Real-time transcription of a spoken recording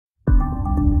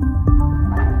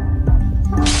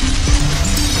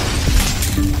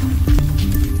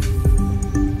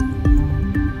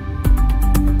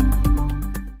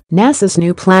NASA's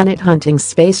new planet-hunting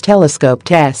space telescope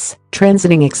TESS,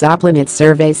 transiting Exoplanet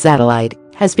Survey Satellite,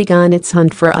 has begun its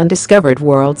hunt for undiscovered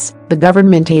worlds, the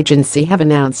government agency have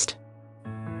announced.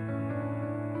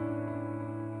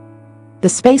 The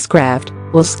spacecraft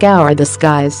will scour the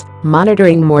skies,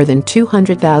 monitoring more than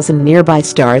 200,000 nearby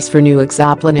stars for new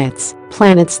exoplanets,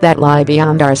 planets that lie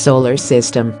beyond our solar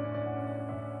system.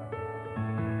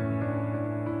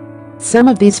 Some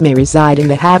of these may reside in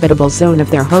the habitable zone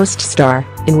of their host star,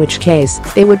 in which case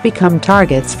they would become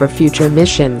targets for future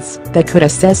missions that could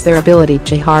assess their ability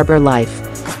to harbor life.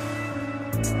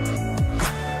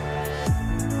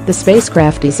 The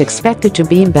spacecraft is expected to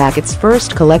beam back its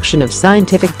first collection of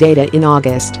scientific data in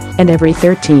August, and every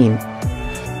 5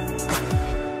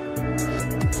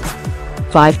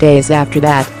 days after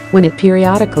that, when it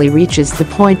periodically reaches the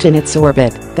point in its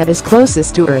orbit that is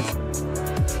closest to Earth.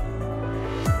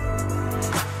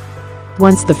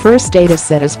 Once the first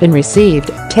dataset has been received,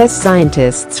 TESS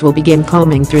scientists will begin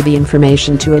combing through the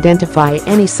information to identify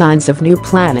any signs of new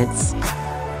planets.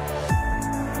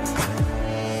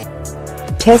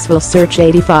 TESS will search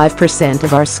 85%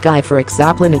 of our sky for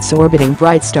exoplanets orbiting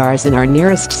bright stars in our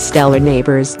nearest stellar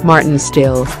neighbors, Martin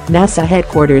Still, NASA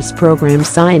headquarters program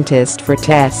scientist for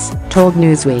TESS, told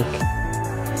Newsweek.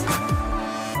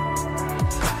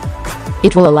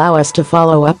 It will allow us to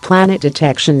follow up planet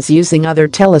detections using other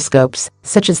telescopes,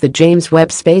 such as the James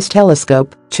Webb Space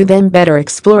Telescope, to then better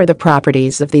explore the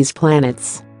properties of these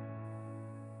planets.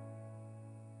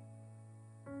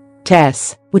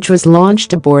 TESS, which was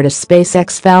launched aboard a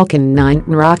SpaceX Falcon 9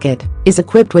 rocket, is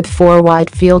equipped with 4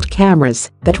 wide-field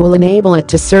cameras that will enable it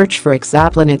to search for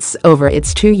exoplanets over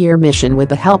its 2-year mission with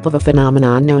the help of a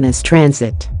phenomenon known as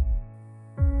transit.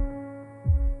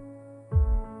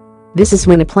 This is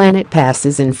when a planet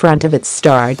passes in front of its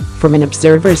star, from an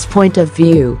observer's point of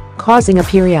view, causing a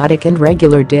periodic and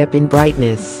regular dip in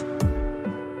brightness.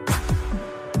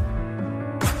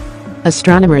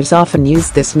 Astronomers often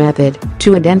use this method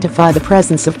to identify the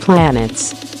presence of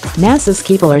planets. NASA's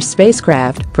Kepler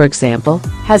spacecraft, for example,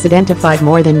 has identified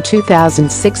more than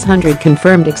 2,600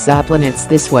 confirmed exoplanets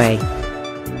this way.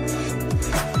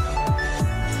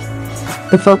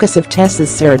 The focus of TESS's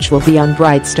search will be on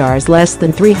bright stars less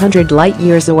than 300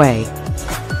 light-years away.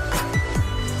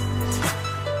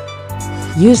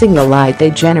 Using the light they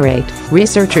generate,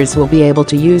 researchers will be able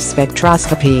to use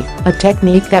spectroscopy, a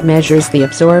technique that measures the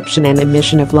absorption and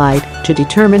emission of light, to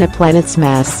determine a planet's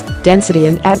mass, density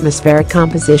and atmospheric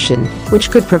composition,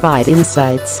 which could provide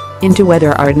insights into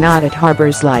whether or not it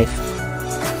harbors life.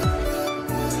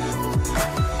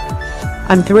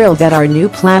 I'm thrilled that our new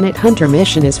Planet Hunter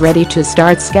mission is ready to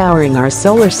start scouring our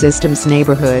solar system's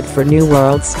neighborhood for new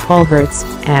worlds, Paul Hertz,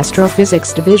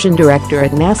 Astrophysics Division Director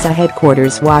at NASA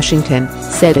headquarters, Washington,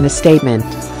 said in a statement.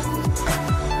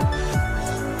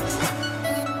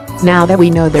 Now that we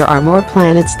know there are more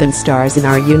planets than stars in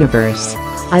our universe,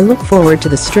 I look forward to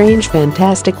the strange,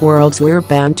 fantastic worlds we're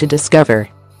bound to discover.